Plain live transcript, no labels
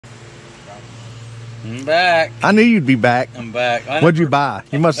I'm back. I knew you'd be back. I'm back. What'd you buy?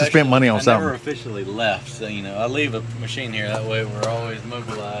 You must have spent money on something. I never officially left, so you know, I leave a machine here. That way, we're always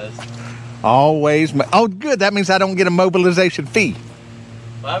mobilized. Always. Oh, good. That means I don't get a mobilization fee.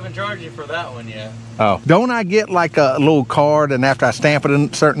 Well, I haven't charged you for that one yet. Oh, don't I get like a little card, and after I stamp it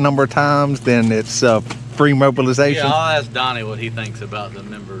a certain number of times, then it's free mobilization? Yeah, I'll ask Donnie what he thinks about the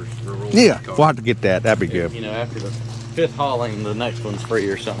members rewards Yeah, card. we'll have to get that. That'd be good. You know, after the 5th hauling, the next one's free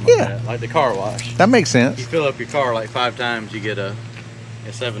or something Yeah. like that. Like the car wash. That makes sense. You fill up your car like 5 times, you get a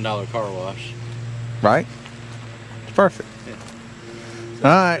 $7 car wash. Right? It's perfect. Yeah. So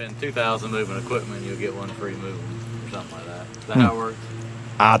all right. Spend $2,000 moving equipment, you'll get one free moving or something like that. Is that how it works?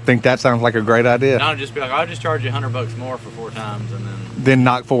 I think that sounds like a great idea. And I'll just be like, I'll just charge you $100 more for 4 times, and then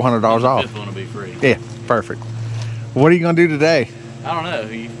knock $400 off. The 5th one will be free. Yeah, perfect. What are you gonna do today? I don't know.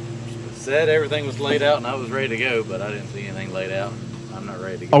 He said everything was laid out and I was ready to go, but I didn't see anything laid out. I'm not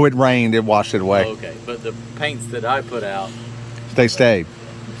ready to go. Oh, it rained. It washed it away. Oh, okay, but the paints that I put out, They stayed.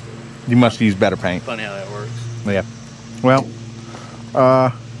 You must use better paint. funny how that works. Yeah. Well,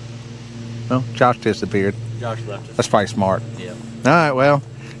 Josh disappeared. Josh left us. That's probably smart. Yeah. All right. Well,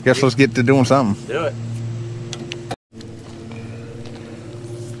 guess let's get to doing something. Do it.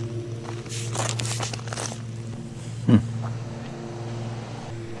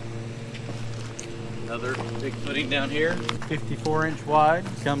 Another big footing down here, 54-inch wide,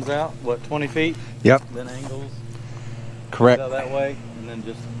 comes out, what, 20 feet? Yep. Then angles. Correct. Out that way, and then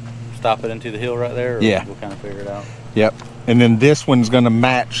just stop it into the hill right there. Or Yeah. We'll kind of figure it out. Yep. And then this one's going to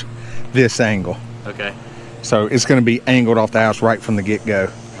match this angle. Okay. So it's going to be angled off the house right from the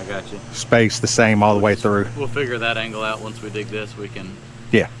get-go. I got you. Space the same all the way through. We'll figure that angle out once we dig this. We can.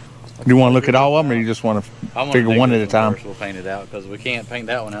 Yeah. You want to look at all of them, or you just want to figure one at a time? First we'll paint it out because we can't paint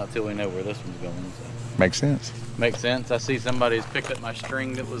that one out till we know where this one's going. So. Makes sense. Makes sense. I see somebody's picked up my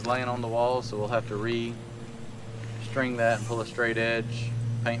string that was laying on the wall, so we'll have to re-string that and pull a straight edge,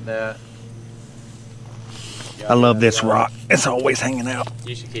 paint that. I love this rock. It's always hanging out.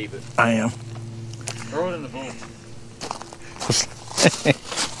 You should keep it. I am. Throw it in the bowl.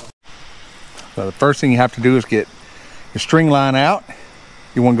 So the first thing you have to do is get your string line out.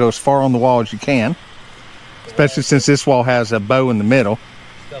 You want to go as far on the wall as you can, especially since this wall has a bow in the middle.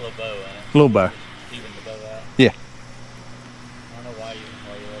 Still a bow in it. Little bow. Even the bow out. Yeah. I don't know why you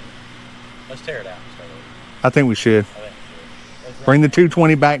let's tear it out and start over. I think we should. I think we should. Bring the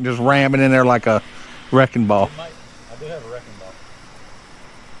 220 back and just ram it in there like a wrecking ball. I do have a wrecking ball.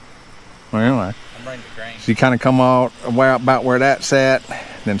 Well, anyway. I'm bringing the crane. So you kind of come all about where that's at,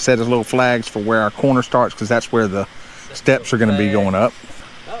 then set his little flags for where our corner starts, because that's where the steps are going to be going up.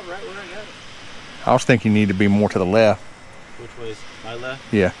 Oh, right where I got it. I was thinking you need to be more to the left. Which way is my left?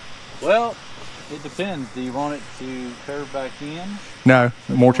 Yeah. Well, it depends. Do you want it to curve back in? No,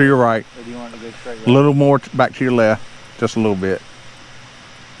 more to your right. Or do you want it to go straight right? A little more back to your left, just a little bit.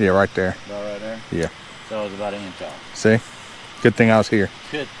 Yeah, right there. About right there? Yeah. So it was about an inch off. See? Good thing I was here.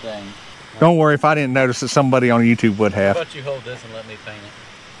 Good thing. Don't worry if I didn't notice that somebody on YouTube would have. How about you hold this and let me paint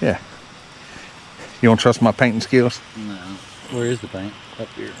it? Yeah. You don't trust my painting skills? No. Where is the paint? Up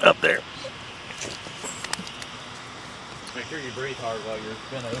here. Up there. Make sure you breathe hard while you're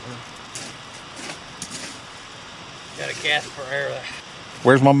bent over. Gotta gasp for air there.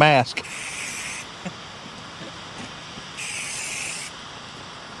 Where's my mask?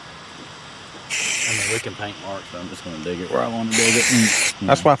 I mean, we can paint marks, so I'm just gonna dig it where I want to dig it.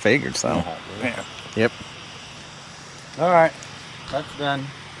 That's what I figured, so. Yeah. Yep. All right. That's done.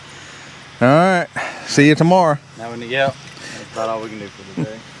 All right. See you tomorrow. Now we need, yep. That's about all we can do for the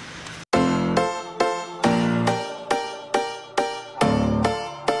day.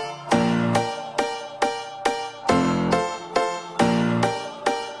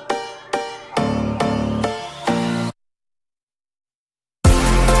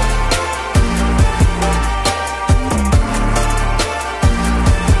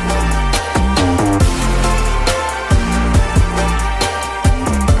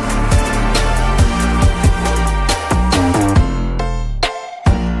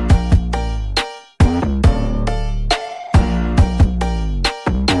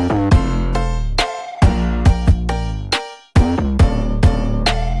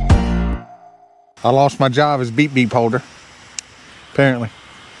 I lost my job as beep beep holder, apparently.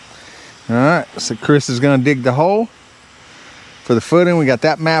 All right, so Chris is gonna dig the hole for the footing. We got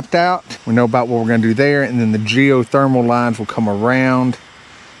that mapped out. We know about what we're gonna do there, and then the geothermal lines will come around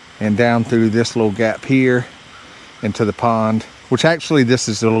and down through this little gap here into the pond, which actually this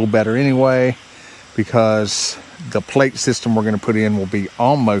is a little better anyway, because the plate system we're gonna put in will be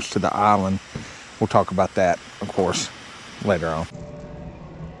almost to the island. We'll talk about that, of course, later on.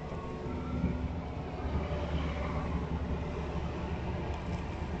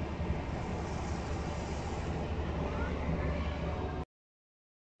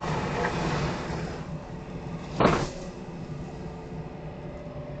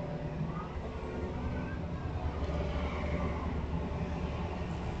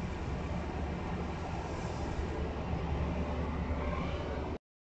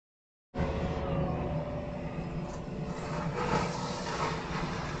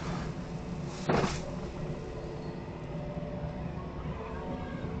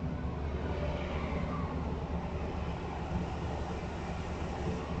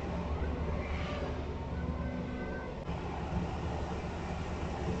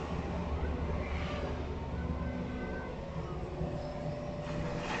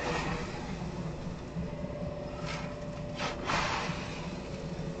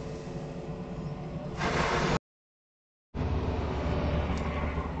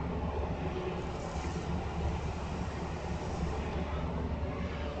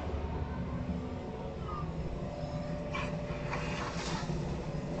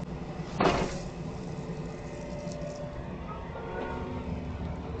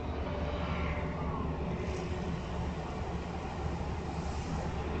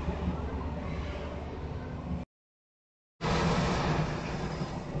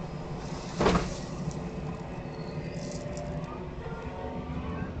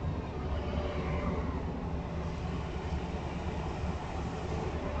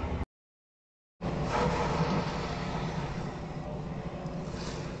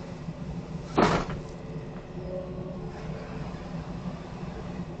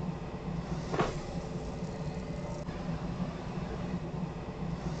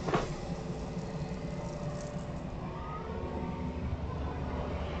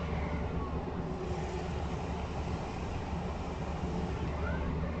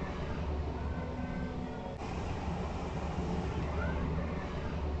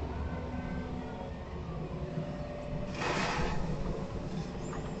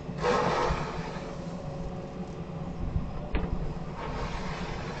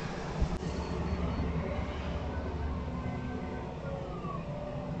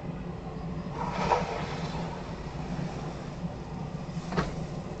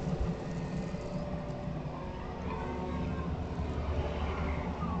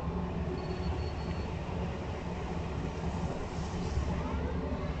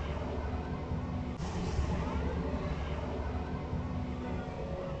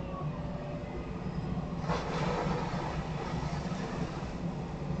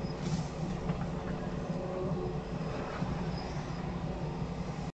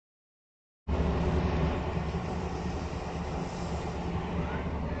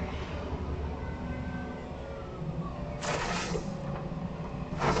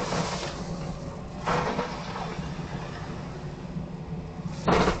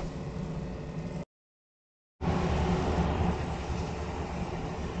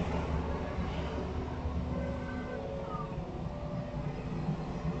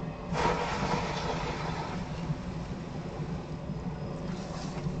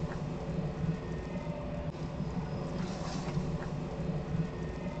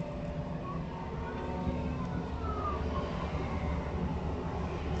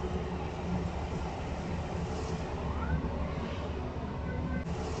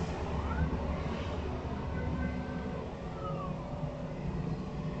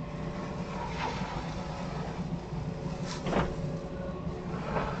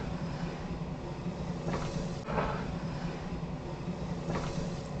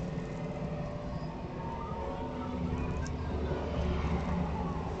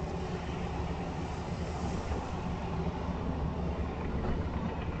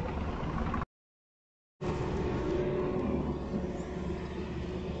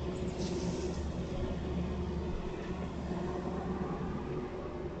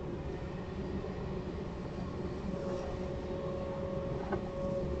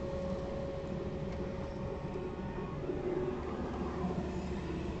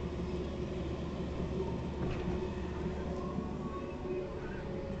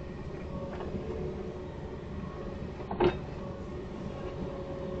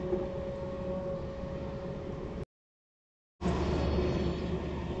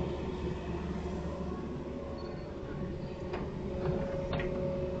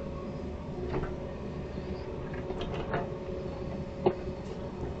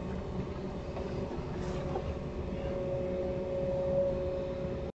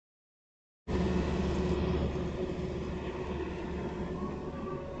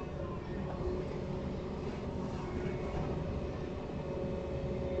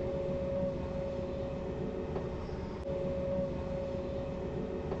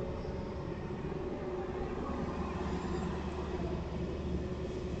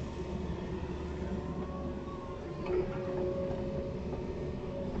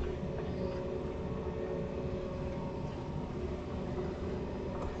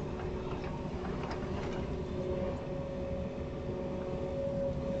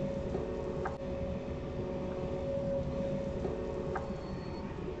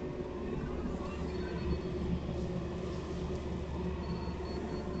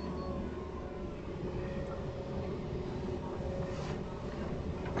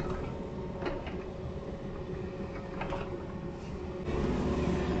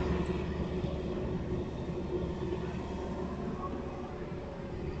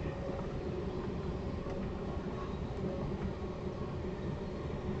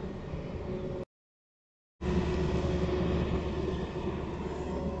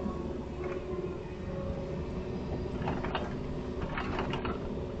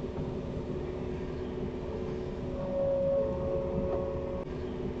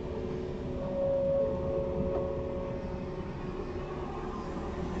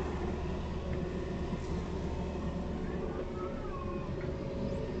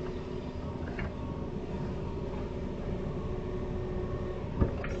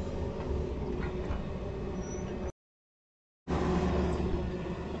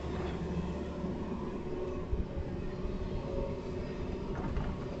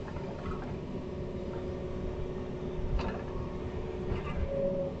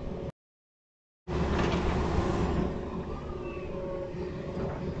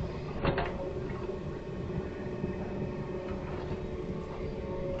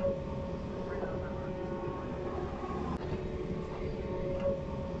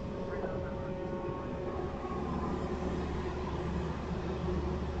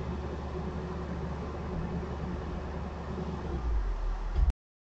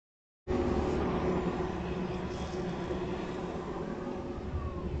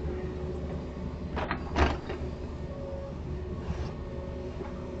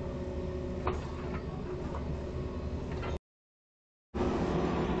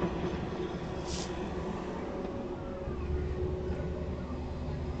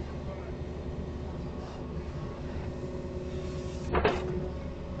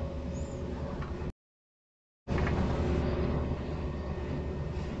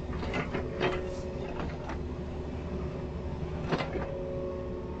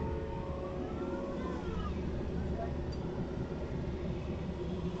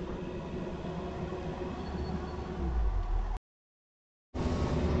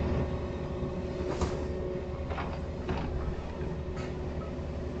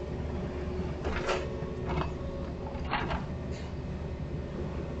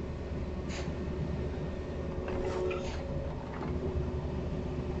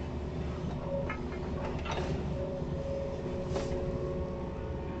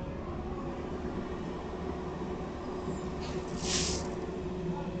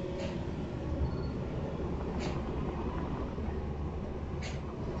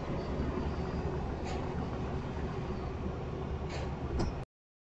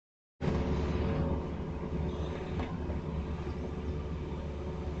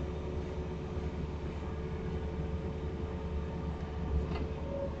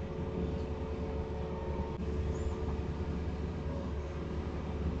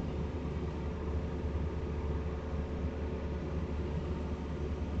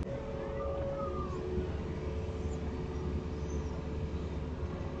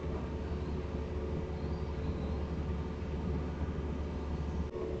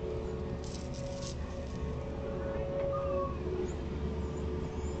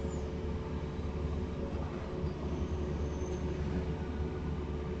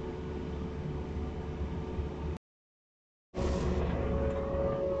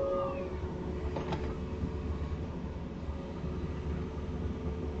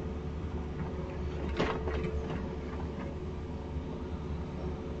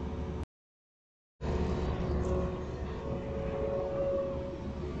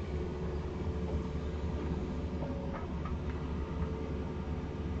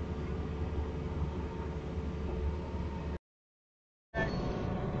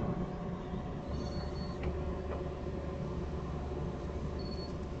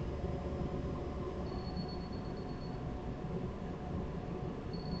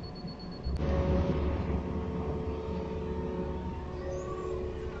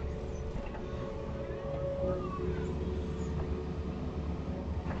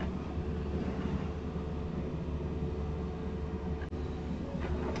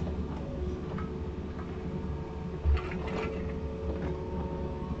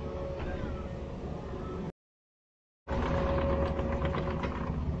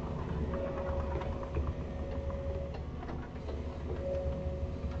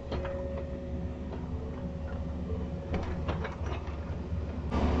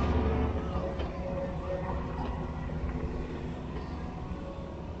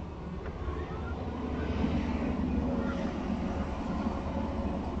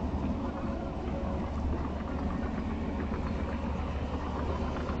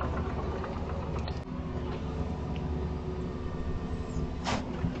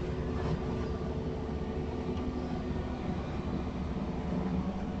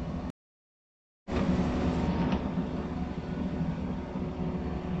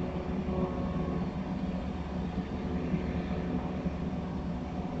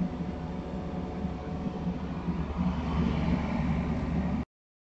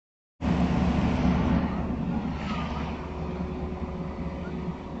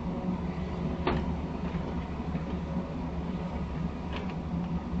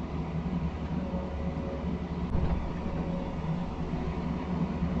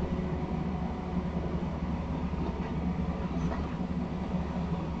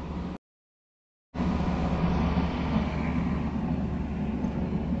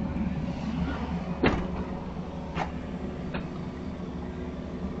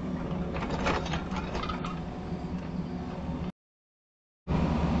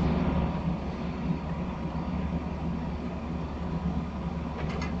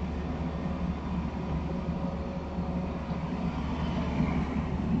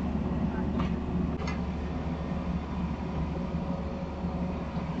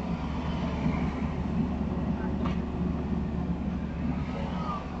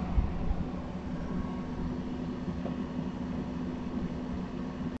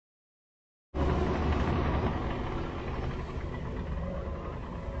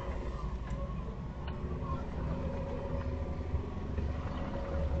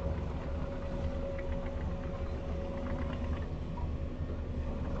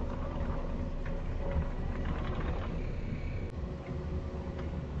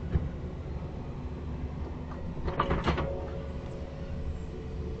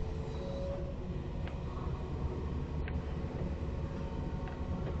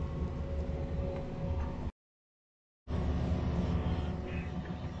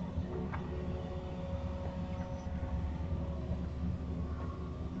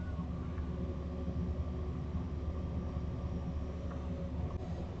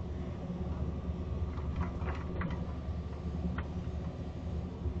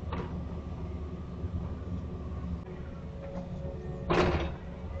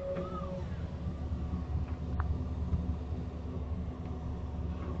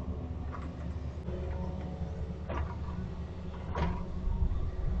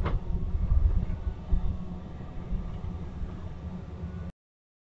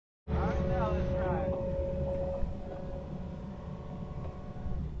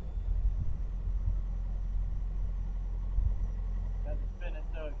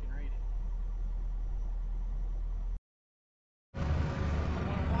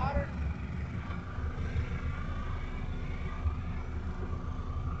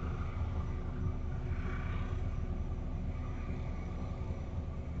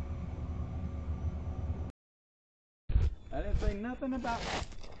 say nothing about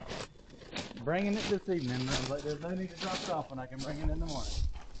bringing it this evening. But there's no need to drop it off when I can bring it in the morning.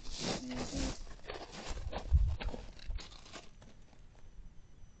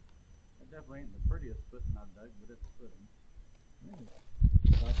 It definitely ain't the prettiest footing I've dug, but it's a footing.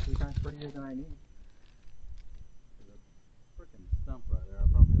 About 3 times prettier than I need. There's a freaking stump right there. I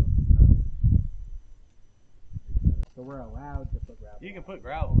probably ought to cut it. So we're allowed to put gravel. You can put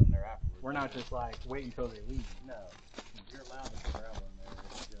gravel in there afterwards. We're not just like wait until they leave. No, you're allowed to put gravel in there.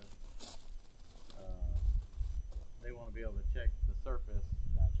 It's just they want to be able to check the surface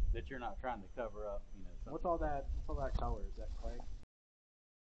that you're not trying to cover up. You know. What's all that color? Is that clay?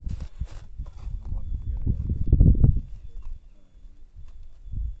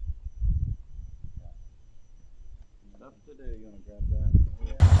 Stuff to do. You want to grab that?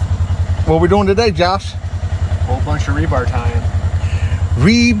 What are we doing today, Josh? Whole bunch of rebar tying.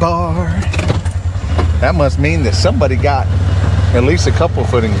 Rebar. That must mean that somebody got at least a couple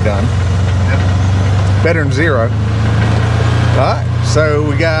footings done. Yep. Better than zero. Alright, so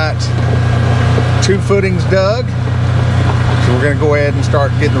we got 2 footings dug. So we're going to go ahead and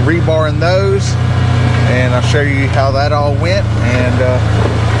start getting the rebar in those. And I'll show you how that all went and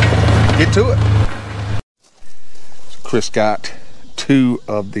get to it. So Chris got 2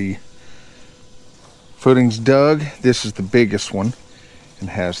 of the footings dug. This is the biggest one and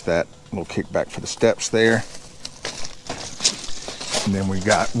has that little kickback for the steps there. And then we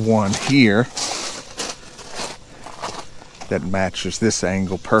got one here that matches this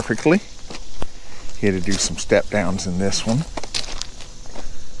angle perfectly. He had to do some step downs in this one.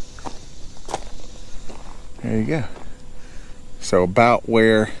 There you go. So about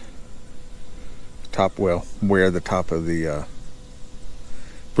where the top of the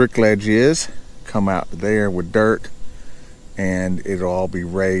brick ledge is, come out there with dirt, and it'll all be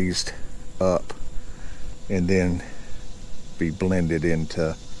raised up and then be blended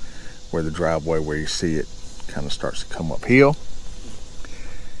into where the driveway, where you see it kind of starts to come uphill.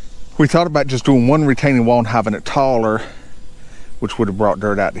 We thought about just doing one retaining wall and having it taller, which would have brought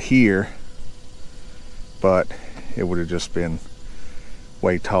dirt out to here, but it would have just been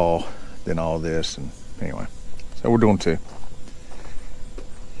way tall than all this. And anyway, so we're doing 2.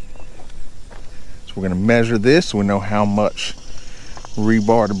 So we're going to measure this so we know how much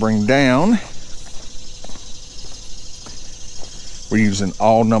rebar to bring down. We're using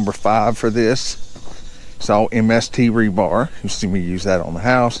all number 5 for this. It's all MST rebar. You see me use that on the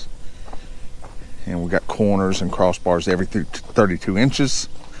house. And we got corners and crossbars every 32 inches.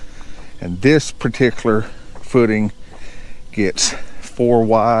 And this particular footing gets 4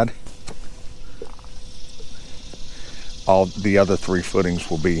 wide. All the other 3 footings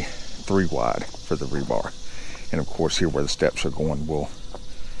will be 3 wide for the rebar. And of course, here where the steps are going, we'll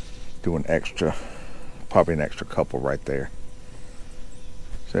do an extra, probably an extra couple right there.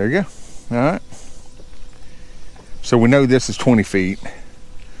 So there you go. All right. So we know this is 20 feet.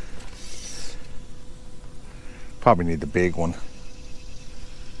 Probably need the big one.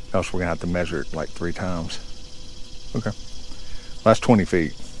 Else we're gonna have to measure it like 3 times. Okay. Well, that's 20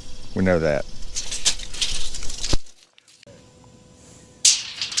 feet. We know that.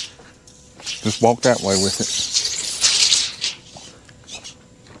 Just walk that way with it.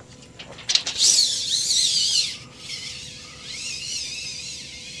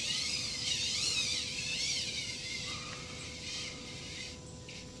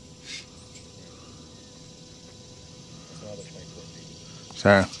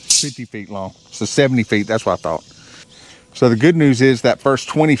 So 50 feet long. So 70 feet, that's what I thought. So the good news is that first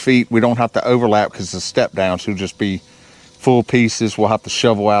 20 feet, we don't have to overlap because it's a step down. So it'll just be full pieces. We'll have to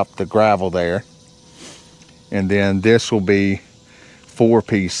shovel out the gravel there. And then this will be 4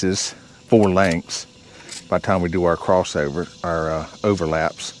 pieces, 4 lengths by the time we do our crossover, our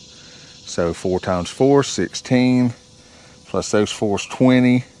overlaps. So 4 times 4, 16, plus those 4 is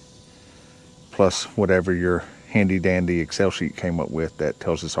 20, plus whatever your handy dandy Excel sheet came up with that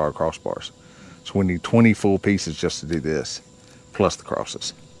tells us our crossbars. So we need 20 full pieces just to do this, plus the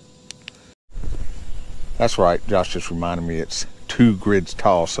crosses. That's right, Josh just reminded me it's 2 grids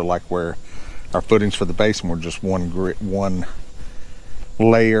tall. So like where our footings for the basement were just one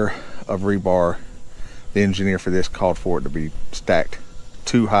layer of rebar, the engineer for this called for it to be stacked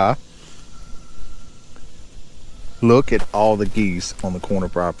 2 high. Look at all the geese on the corner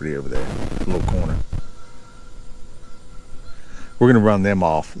property over there, the little corner. We're gonna run them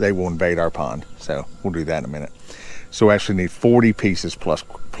off. They will invade our pond. So we'll do that in a minute. So we actually need 40 pieces plus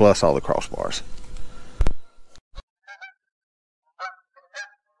all the crossbars.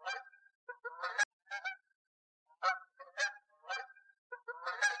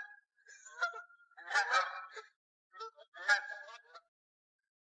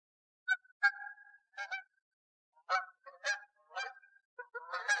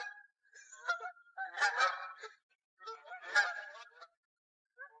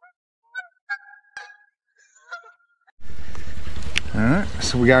 All right,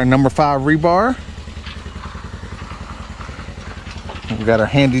 so we got our number 5 rebar. We got our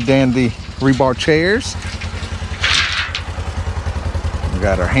handy dandy rebar chairs. We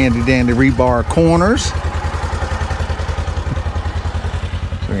got our handy dandy rebar corners.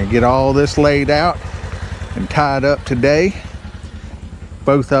 So we're gonna get all this laid out and tied up today,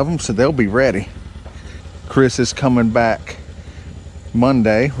 both of them, so they'll be ready. Chris is coming back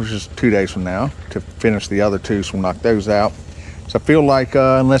Monday, which is 2 days from now, to finish the other 2, so we'll knock those out. So I feel like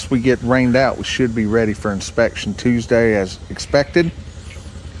unless we get rained out, we should be ready for inspection Tuesday as expected.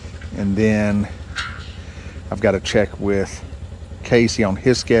 And then I've got to check with Casey on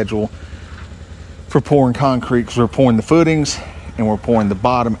his schedule for pouring concrete, because we're pouring the footings and we're pouring the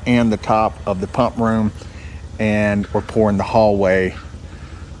bottom and the top of the pump room, and we're pouring the hallway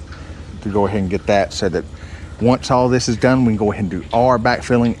to go ahead and get that, so that once all this is done, we can go ahead and do our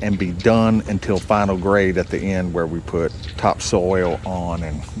backfilling and be done until final grade at the end, where we put topsoil on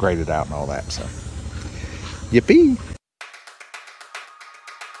and grade it out and all that. So, yippee!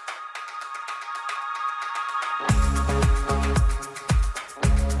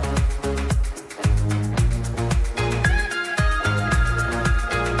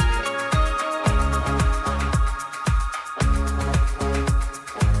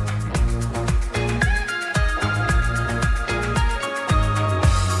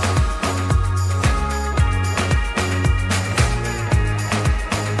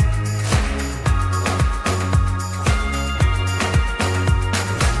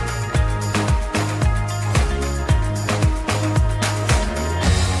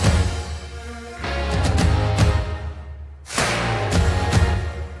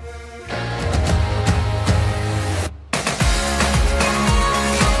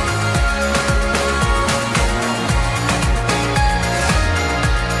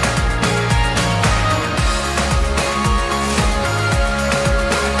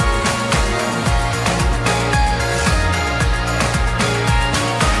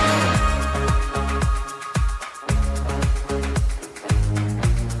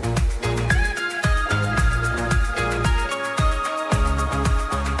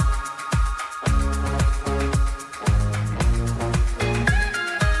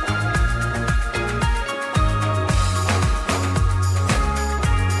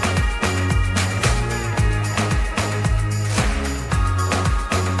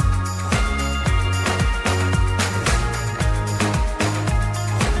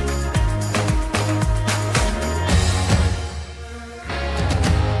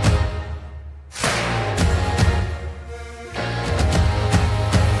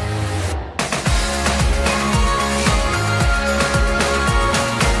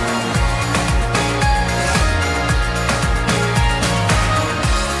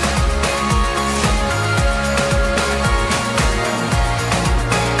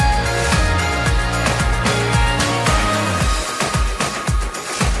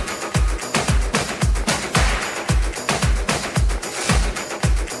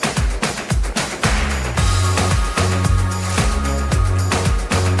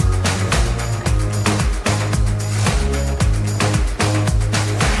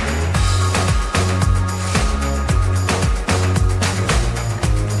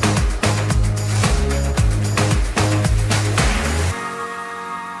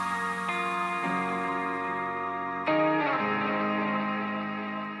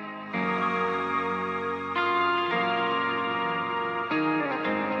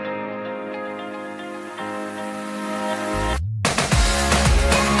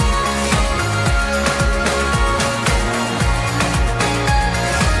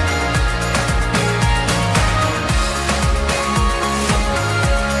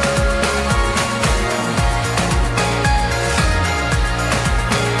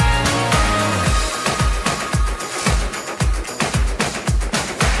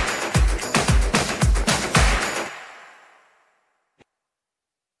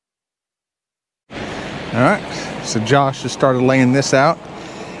 All right, so Josh just started laying this out,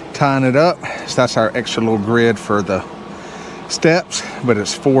 tying it up. So that's our extra little grid for the steps, but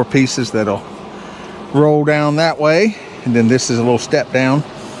it's 4 pieces that'll roll down that way. And then this is a little step down.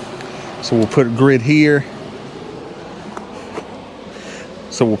 So we'll put a grid here.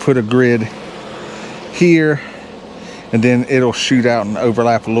 So we'll put a grid here, and then it'll shoot out and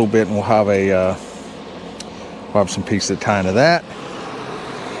overlap a little bit, and we'll have some pieces that tie into that.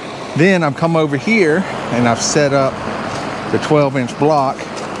 Then I've come over here and I've set up the 12-inch block.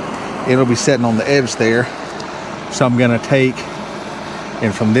 It'll be sitting on the edge there. So I'm gonna take,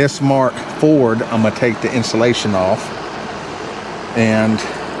 and from this mark forward, I'm gonna take the insulation off. And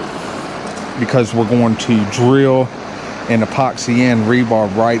because we're going to drill and epoxy in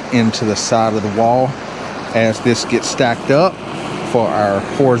rebar right into the side of the wall as this gets stacked up for our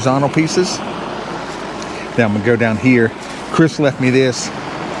horizontal pieces. Then I'm gonna go down here. Chris left me this.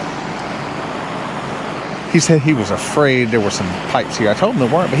 He said he was afraid there were some pipes here. I told him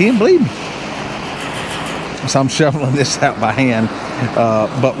there weren't, but he didn't believe me. So I'm shoveling this out by hand,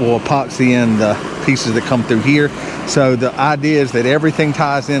 but we'll epoxy in the pieces that come through here. So the idea is that everything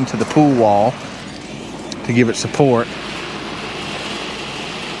ties into the pool wall to give it support.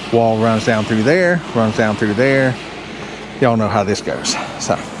 Wall runs down through there, runs down through there. Y'all know how this goes.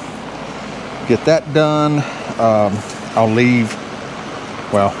 So get that done. I'll leave,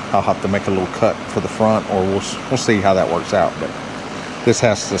 well, I'll have to make a little cut for the front, or we'll see how that works out. But this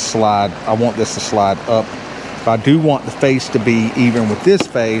has to slide. I want this to slide up. But I do want the face to be even with this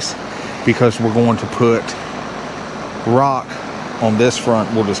face, because we're going to put rock on this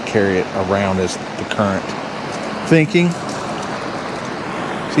front. We'll just carry it around as the current thinking.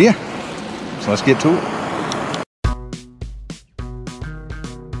 So yeah, so let's get to it.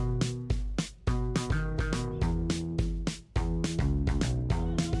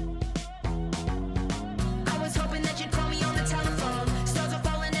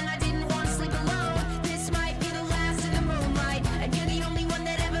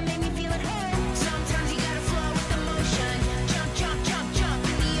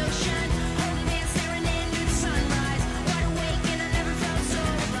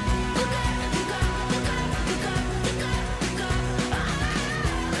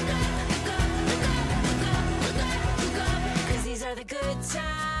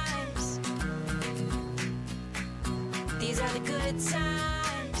 These are the good times.